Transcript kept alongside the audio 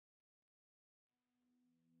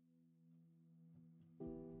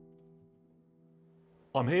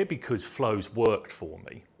I'm here because FLOW's worked for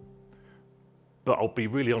me, but I'll be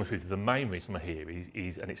really honest with you, the main reason I'm here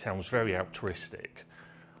is, and it sounds very altruistic,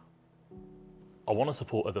 I want to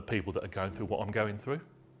support other people that are going through what I'm going through.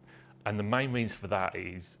 And the main reason for that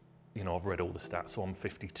is, you know, I've read all the stats, so I'm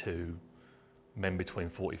 52, men between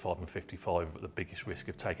 45 and 55 are at the biggest risk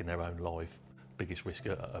of taking their own life, biggest risk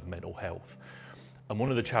of mental health. And one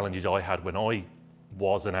of the challenges I had when I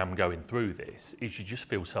was and am going through this is you just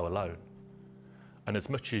feel so alone. And as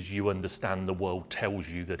much as you understand the world tells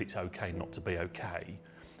you that it's okay not to be okay,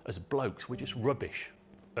 as blokes, we're just rubbish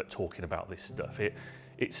at talking about this stuff.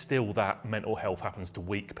 It's still that mental health happens to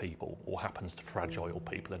weak people or happens to fragile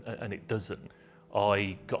people, and it doesn't.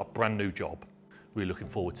 I got a brand new job, really looking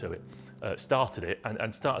forward to it. Started it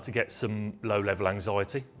and started to get some low-level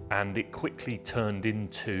anxiety, and it quickly turned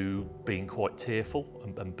into being quite tearful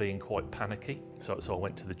and being quite panicky. So I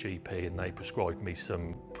went to the GP and they prescribed me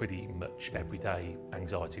some pretty much everyday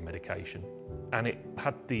anxiety medication, and it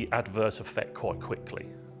had the adverse effect quite quickly.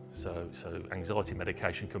 So anxiety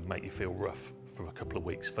medication can make you feel rough for a couple of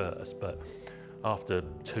weeks first, but after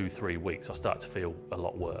 2-3 weeks I started to feel a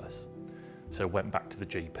lot worse. So I went back to the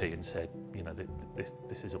GP and said, you know,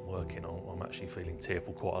 this isn't working. I'm actually feeling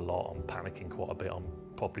tearful quite a lot. I'm panicking quite a bit. I'm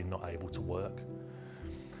probably not able to work.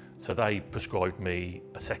 So they prescribed me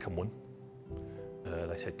a second one.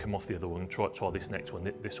 They said, come off the other one, try this next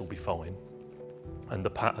one. This will be fine. And the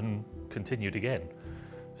pattern continued again.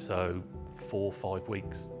 So 4 or 5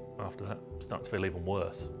 weeks after that, started to feel even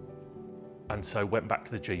worse. And so went back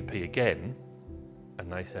to the GP again,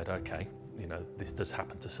 and they said, okay, you know, this does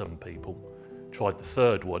happen to some people. Tried the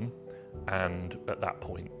third one, and at that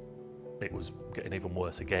point, it was getting even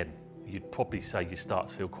worse again. You'd probably say you start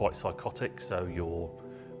to feel quite psychotic, so you're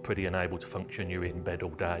pretty unable to function, you're in bed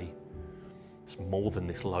all day. It's more than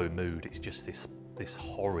this low mood, it's just this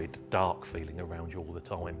horrid, dark feeling around you all the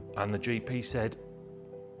time. And the GP said,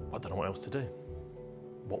 I don't know what else to do.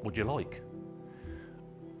 What would you like?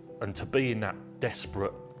 And to be in that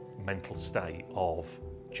desperate mental state of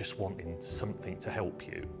just wanting something to help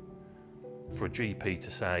you, for a GP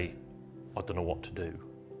to say, I don't know what to do,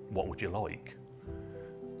 what would you like?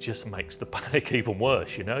 Just makes the panic even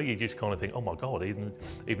worse, you know? You just kind of think, oh my God, even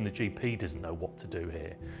the GP doesn't know what to do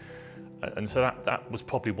here. And so that was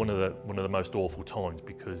probably one of the most awful times,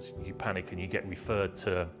 because you panic and you get referred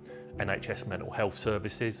to NHS mental health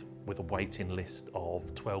services with a waiting list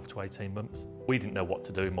of 12 to 18 months. We didn't know what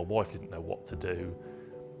to do, my wife didn't know what to do,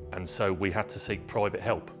 and so we had to seek private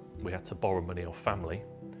help. We had to borrow money off family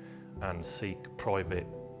and seek private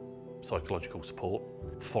psychological support.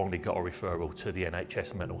 Finally got a referral to the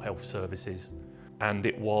NHS mental health services, and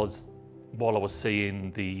it was while I was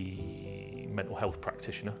seeing the mental health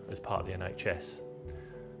practitioner as part of the NHS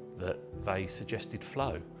that they suggested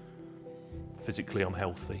FLOW. Physically I'm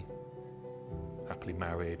healthy, happily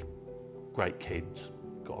married, great kids,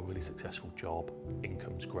 got a really successful job,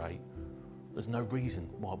 income's great. There's no reason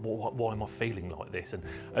why am I feeling like this?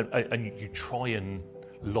 And you try and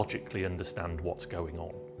logically understand what's going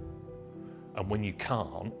on. And when you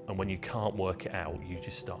can't work it out, you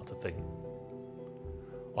just start to think,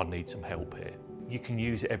 I need some help here. You can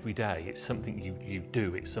use it every day. It's something you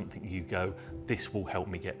do, it's something you go, this will help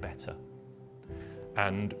me get better.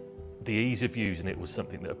 And the ease of using it was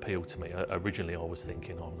something that appealed to me. Originally I was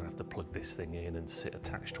thinking, oh, I'm gonna have to plug this thing in and sit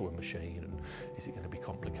attached to a machine, and is it gonna be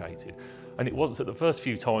complicated? And it wasn't. So the first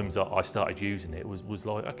few times that I started using it was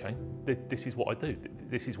like, okay, this is what I do,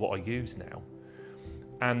 this is what I use now.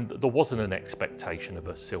 And there wasn't an expectation of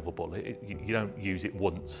a silver bullet. You don't use it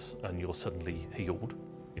once and you're suddenly healed,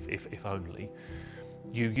 if only.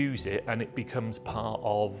 You use it and it becomes part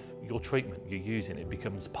of your treatment. You use it, it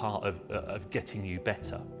becomes part of getting you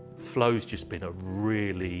better. FLOW's just been a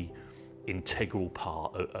really integral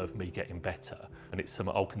part of me getting better, and it's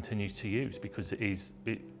something I'll continue to use because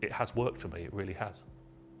it has worked for me, it really has.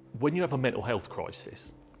 When you have a mental health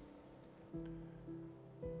crisis,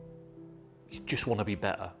 you just want to be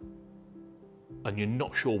better, and you're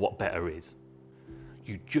not sure what better is.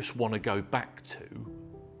 You just want to go back to,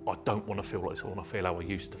 I don't want to feel like this, I want to feel how I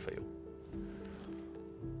used to feel.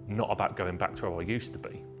 Not about going back to how I used to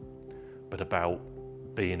be, but about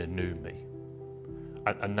being a new me.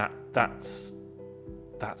 And that's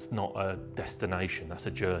not a destination, that's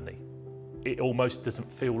a journey. It almost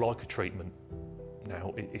doesn't feel like a treatment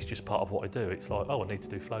now, it's just part of what I do. It's like, oh, I need to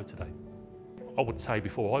do FLOW today. I would say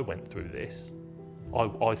before I went through this,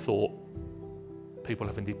 I thought people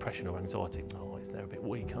having depression or anxiety, oh, they're a bit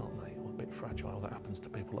weak, aren't they? Or a bit fragile. That happens to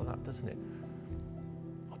people like that, doesn't it?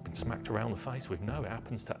 I've been smacked around the face with, no, it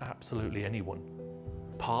happens to absolutely anyone.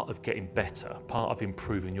 Part of getting better, part of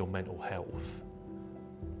improving your mental health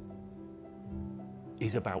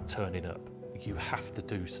is about turning up. You have to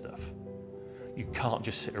do stuff. You can't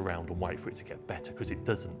just sit around and wait for it to get better, because it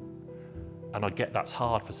doesn't. And I get that's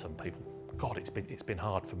hard for some people. God, it's been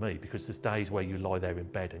hard for me, because there's days where you lie there in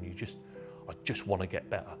bed and I just want to get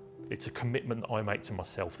better. It's a commitment that I make to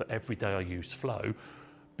myself that every day I use flow,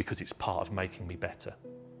 because it's part of making me better.